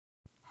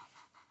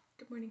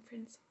Good morning,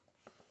 friends.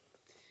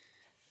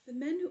 The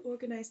men who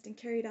organized and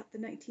carried out the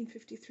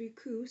 1953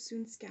 coup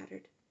soon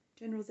scattered.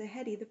 General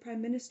Zahedi, the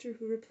prime minister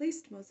who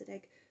replaced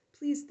Mossadegh,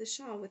 pleased the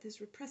Shah with his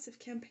repressive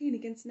campaign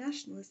against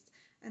nationalists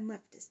and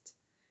leftists.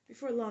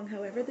 Before long,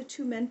 however, the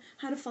two men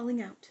had a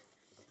falling out.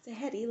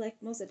 Zahedi,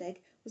 like Mossadegh,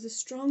 was a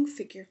strong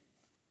figure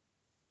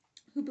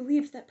who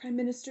believed that prime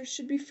ministers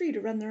should be free to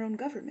run their own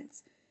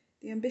governments.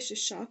 The ambitious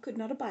Shah could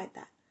not abide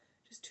that.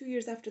 Just 2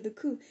 years after the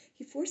coup,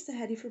 he forced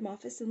Zahedi from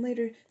office and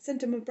later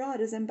sent him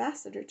abroad as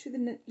ambassador to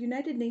the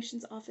United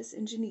Nations office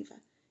in Geneva.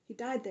 He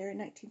died there in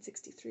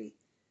 1963.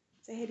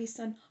 Zahedi's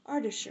son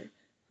Ardashir,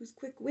 whose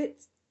quick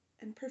wits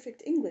and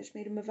perfect English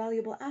made him a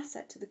valuable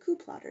asset to the coup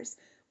plotters,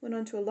 went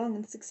on to a long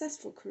and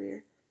successful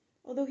career.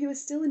 Although he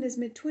was still in his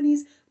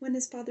mid-20s when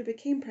his father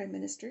became prime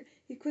minister,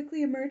 he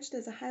quickly emerged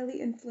as a highly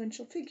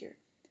influential figure,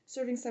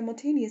 serving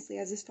simultaneously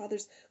as his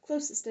father's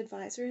closest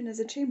advisor and as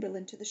a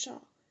chamberlain to the Shah.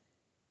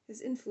 His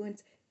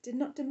influence did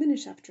not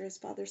diminish after his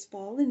father's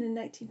fall, and in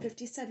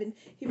 1957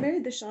 he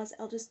married the Shah's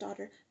eldest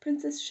daughter,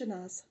 Princess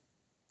Shahnaz.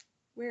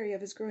 Wary of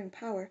his growing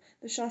power,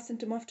 the Shah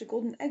sent him off to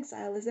golden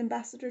exile as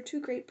ambassador to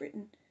Great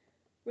Britain,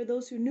 where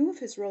those who knew of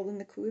his role in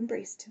the coup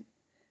embraced him.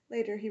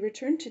 Later he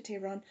returned to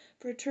Tehran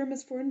for a term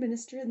as foreign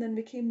minister and then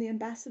became the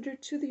ambassador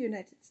to the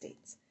United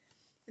States.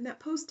 In that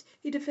post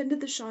he defended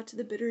the Shah to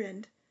the bitter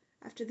end.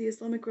 After the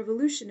Islamic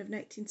Revolution of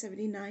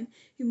 1979,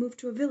 he moved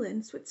to a villa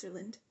in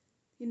Switzerland.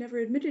 He never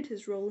admitted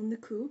his role in the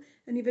coup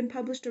and even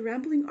published a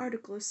rambling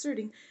article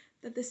asserting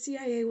that the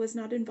CIA was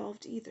not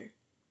involved either.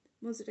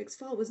 Mossadegh's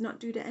fall was not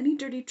due to any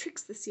dirty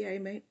tricks the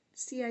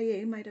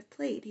CIA might have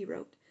played, he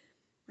wrote.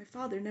 My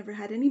father never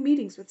had any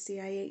meetings with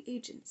CIA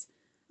agents.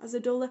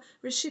 Asadollah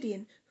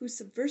Rashidian, whose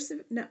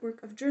subversive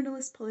network of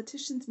journalists,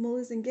 politicians,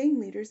 mullahs, and gang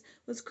leaders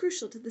was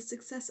crucial to the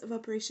success of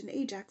Operation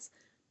Ajax,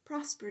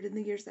 prospered in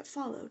the years that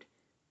followed.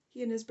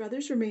 He and his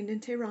brothers remained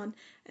in Tehran,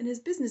 and his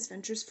business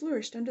ventures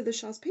flourished under the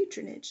Shah's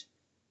patronage.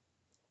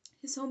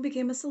 His home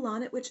became a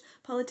salon at which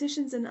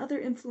politicians and other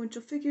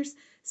influential figures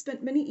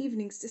spent many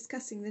evenings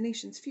discussing the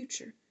nation's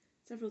future.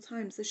 Several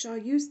times the Shah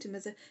used him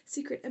as a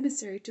secret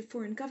emissary to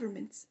foreign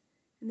governments.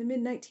 In the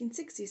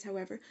mid-1960s,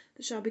 however,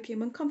 the Shah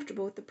became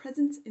uncomfortable with the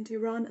presence in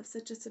Tehran of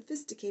such a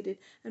sophisticated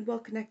and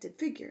well-connected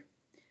figure,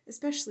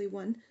 especially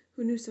one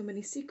who knew so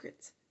many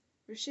secrets.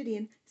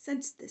 Rashidian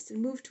sensed this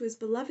and moved to his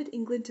beloved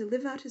England to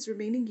live out his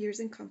remaining years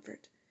in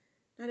comfort.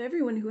 Not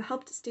everyone who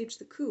helped stage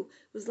the coup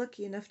was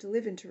lucky enough to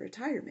live into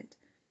retirement.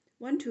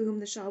 One to whom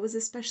the Shah was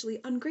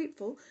especially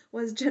ungrateful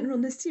was General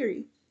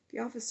Nasiri, the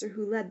officer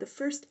who led the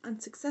first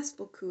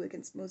unsuccessful coup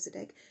against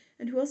Mossadegh,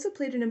 and who also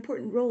played an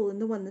important role in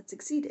the one that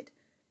succeeded.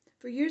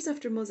 For years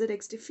after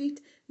Mossadegh's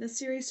defeat,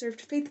 Nasiri served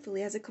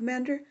faithfully as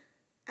commander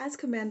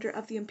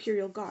of the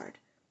Imperial Guard.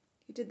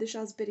 He did the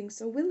Shah's bidding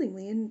so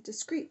willingly and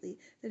discreetly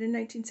that in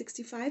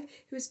 1965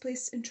 he was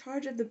placed in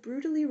charge of the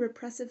brutally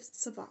repressive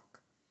Savak.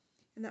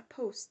 In that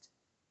post,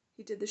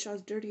 he did the Shah's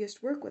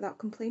dirtiest work without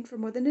complaint for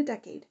more than a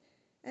decade.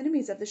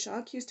 Enemies of the Shah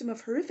accused him of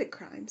horrific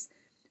crimes.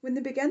 When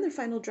they began their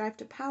final drive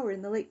to power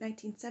in the late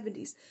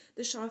 1970s,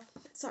 the Shah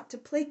sought to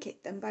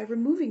placate them by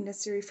removing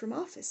Nasiri from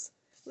office.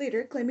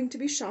 Later, claiming to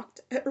be shocked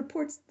at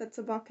reports that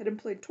Savak had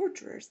employed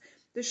torturers,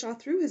 the Shah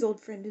threw his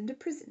old friend into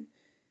prison.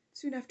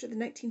 Soon after the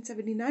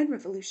 1979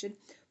 revolution,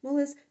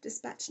 mullahs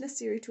dispatched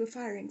Nasiri to a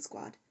firing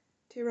squad.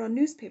 Tehran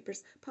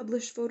newspapers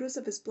published photos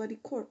of his bloody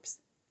corpse.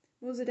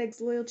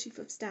 Mossadegh's loyal chief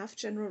of staff,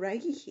 General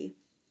Raihi,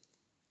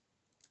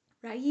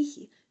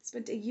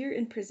 spent a year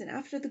in prison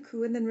after the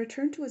coup and then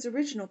returned to his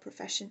original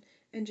profession,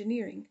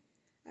 engineering.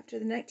 After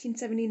the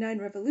 1979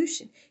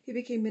 revolution, he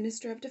became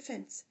Minister of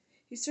Defense.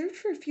 He served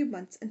for a few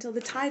months until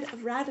the tide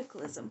of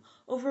radicalism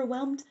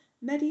overwhelmed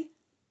Mehdi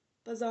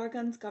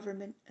Bazargan's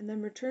government and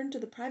then returned to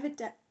the private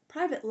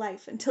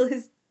life until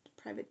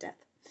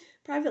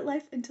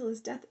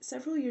his death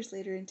several years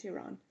later in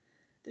Tehran.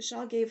 The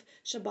Shah gave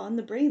Shaban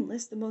the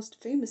Brainless, the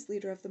most famous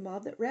leader of the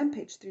mob that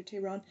rampaged through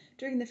Tehran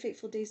during the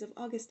fateful days of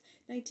August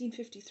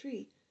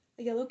 1953,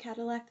 a yellow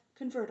Cadillac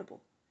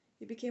convertible.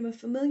 He became a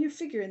familiar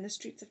figure in the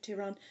streets of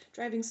Tehran,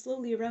 driving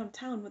slowly around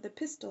town with a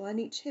pistol on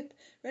each hip,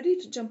 ready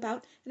to jump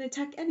out and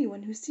attack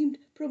anyone who seemed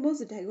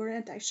pro-Mossadegh or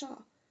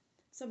anti-Shah.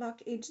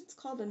 Savak agents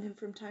called on him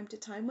from time to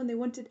time when they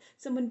wanted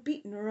someone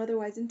beaten or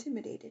otherwise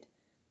intimidated.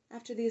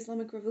 After the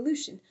Islamic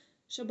Revolution,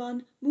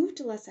 Shaban moved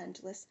to Los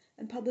Angeles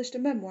and published a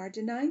memoir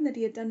denying that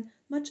he had done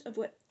much of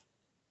what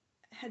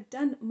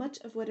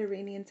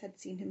Iranians had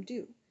seen him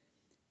do.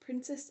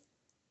 Princess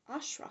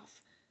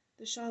Ashraf,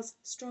 the Shah's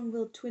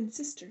strong-willed twin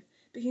sister,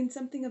 became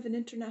something of an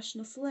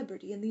international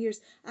celebrity in the years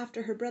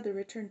after her brother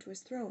returned to his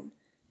throne.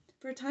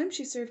 For a time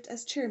she served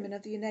as chairman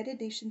of the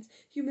United Nations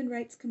Human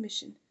Rights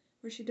Commission,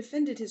 where she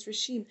defended his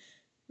regime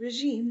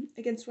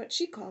against what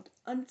she called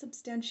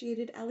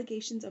unsubstantiated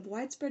allegations of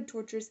widespread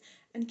tortures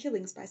and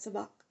killings by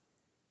Savak.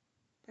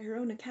 By her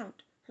own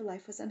account, her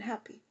life was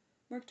unhappy,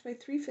 marked by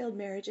 3 failed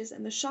marriages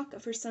and the shock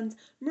of her son's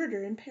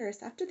murder in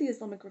Paris after the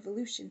Islamic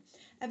Revolution,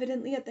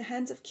 evidently at the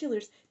hands of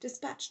killers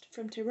dispatched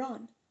from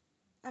Tehran.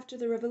 After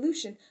the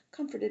revolution,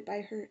 comforted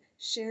by her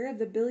share of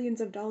the billions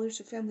of dollars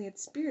her family had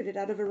spirited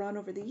out of Iran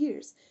over the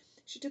years,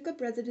 she took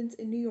up residence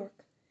in New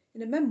York.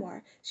 In a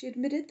memoir, she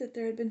admitted that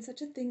there had been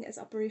such a thing as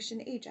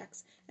Operation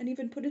Ajax, and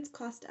even put its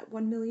cost at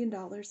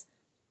 $1,000,000,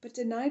 but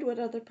denied what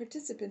other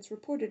participants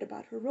reported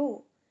about her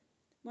role.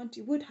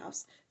 Monty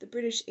Woodhouse, the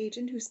British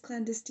agent whose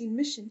clandestine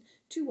mission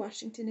to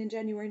Washington in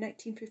January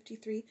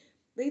 1953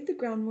 laid the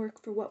groundwork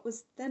for what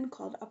was then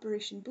called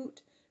Operation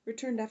Boot,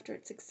 returned after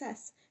its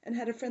success, and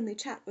had a friendly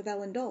chat with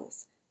Ellen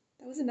Dulles.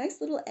 "That was a nice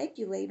little egg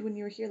you laid when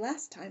you were here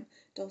last time,"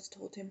 Dulles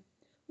told him.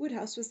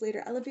 Woodhouse was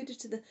later elevated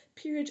to the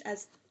peerage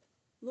as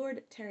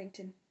Lord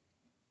Tarrington.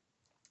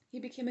 He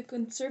became a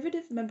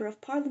Conservative Member of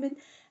Parliament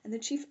and the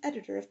chief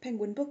editor of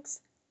Penguin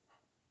Books.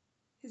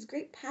 His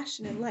great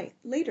passion in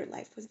later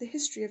life was the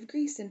history of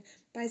Greece and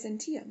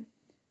Byzantium,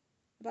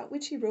 about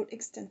which he wrote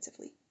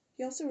extensively.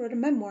 He also wrote a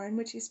memoir in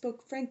which he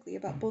spoke frankly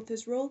about both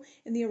his role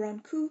in the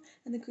Iran coup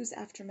and the coup's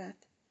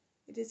aftermath.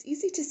 It is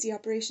easy to see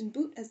Operation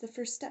Boot as the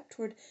first step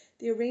toward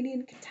the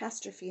Iranian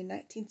catastrophe in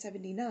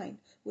 1979,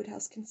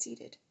 Woodhouse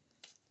conceded.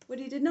 What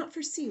he did not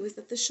foresee was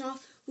that the Shah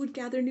would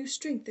gather new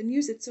strength and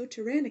use it so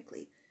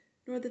tyrannically,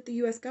 nor that the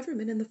U.S.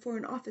 government and the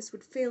Foreign Office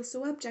would fail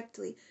so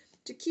abjectly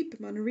to keep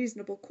him on a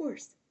reasonable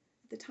course.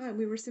 At the time,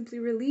 we were simply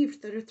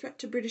relieved that a threat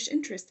to British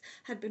interests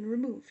had been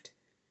removed.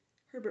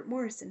 Herbert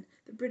Morrison,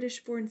 the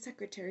British Foreign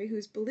Secretary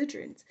whose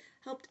belligerence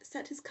helped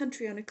set his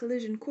country on a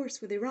collision course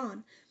with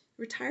Iran,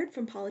 retired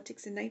from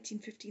politics in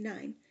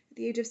 1959 at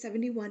the age of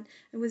 71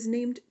 and was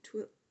named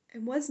to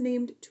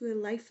a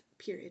life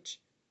peerage.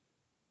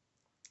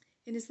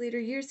 In his later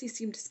years he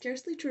seemed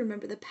scarcely to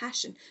remember the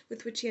passion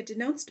with which he had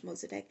denounced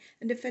Mossadegh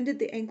and defended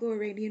the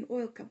Anglo-Iranian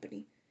Oil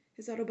Company.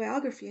 His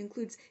autobiography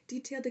includes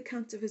detailed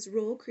accounts of his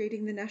role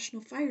creating the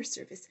National Fire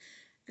Service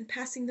and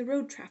passing the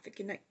road traffic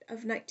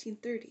of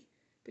 1930,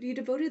 but he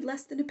devoted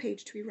less than a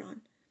page to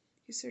Iran.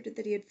 He asserted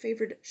that he had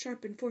favored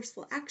sharp and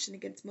forceful action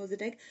against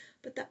Mossadegh,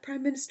 but that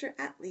Prime Minister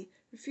Attlee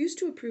refused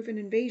to approve an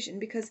invasion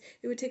because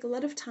it would take a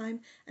lot of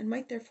time and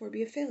might therefore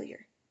be a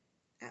failure.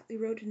 Attlee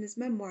wrote in his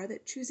memoir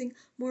that choosing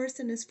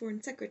Morrison as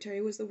Foreign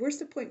Secretary was the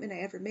worst appointment I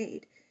ever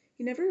made.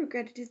 He never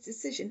regretted his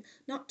decision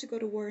not to go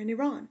to war in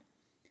Iran.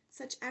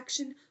 Such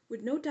action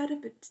would no doubt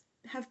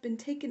have been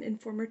taken in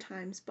former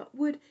times, but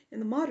would, in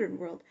the modern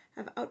world,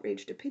 have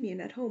outraged opinion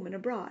at home and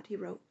abroad, he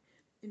wrote.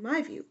 In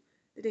my view,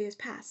 the day is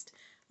past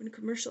when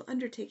commercial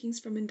undertakings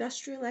from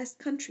industrialized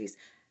countries,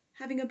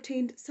 having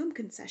obtained some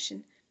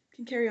concession,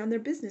 can carry on their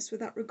business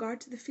without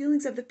regard to the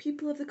feelings of the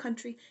people of the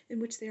country in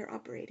which they are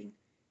operating.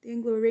 The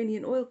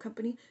Anglo-Iranian Oil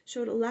Company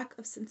showed a lack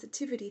of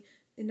sensitivity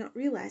in not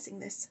realizing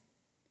this.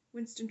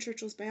 Winston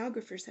Churchill's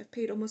biographers have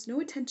paid almost no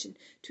attention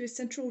to his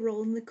central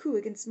role in the coup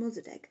against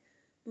Mossadegh.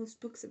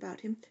 Most books about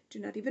him do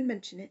not even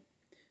mention it.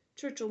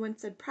 Churchill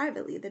once said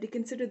privately that he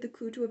considered the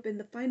coup to have been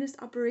the finest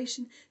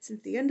operation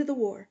since the end of the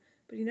war,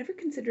 but he never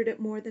considered it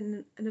more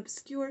than an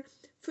obscure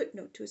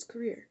footnote to his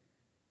career.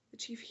 The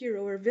chief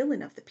hero or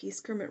villain of the piece,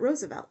 Kermit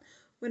Roosevelt,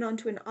 went on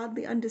to an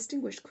oddly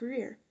undistinguished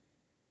career.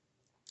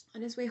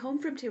 On his way home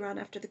from Tehran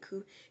after the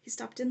coup, he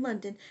stopped in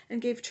London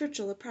and gave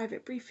Churchill a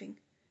private briefing.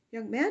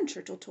 "Young man,"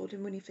 Churchill told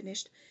him when he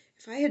finished,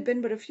 "if I had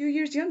been but a few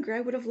years younger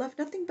I would have loved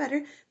nothing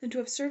better than to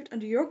have served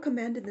under your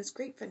command in this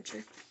great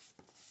venture."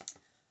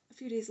 A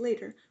few days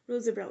later,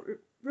 Roosevelt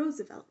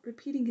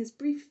repeated his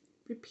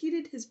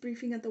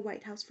briefing at the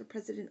White House for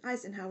President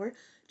Eisenhower,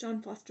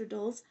 John Foster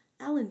Dulles,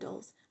 Allen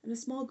Dulles, and a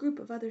small group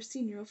of other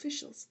senior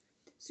officials.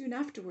 Soon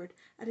afterward,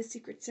 at a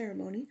secret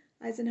ceremony,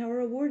 Eisenhower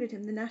awarded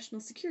him the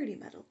National Security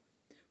Medal.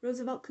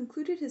 Roosevelt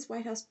concluded his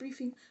White House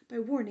briefing by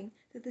warning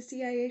that the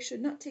CIA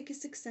should not take his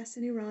success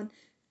in Iran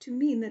to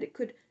mean that it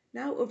could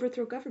now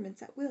overthrow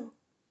governments at will.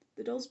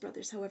 The Dulles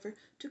brothers, however,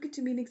 took it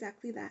to mean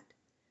exactly that.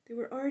 They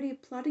were already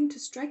plotting to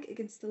strike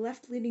against the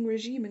left-leaning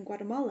regime in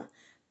Guatemala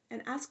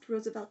and asked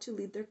Roosevelt to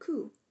lead their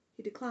coup.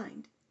 He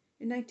declined.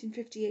 In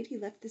 1958 he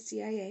left the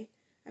CIA.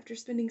 After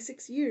spending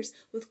 6 years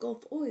with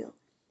Gulf Oil,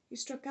 he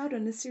struck out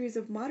on a series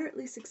of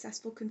moderately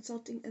successful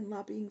consulting and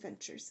lobbying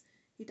ventures.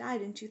 He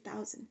died in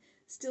 2000,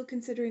 still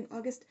considering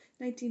August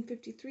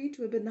 1953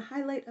 to have been the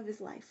highlight of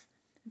his life.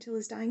 Until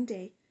his dying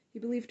day, he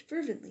believed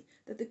fervently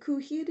that the coup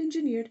he had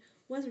engineered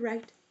was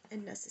right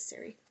and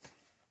necessary.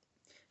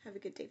 Have a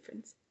good day,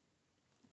 friends.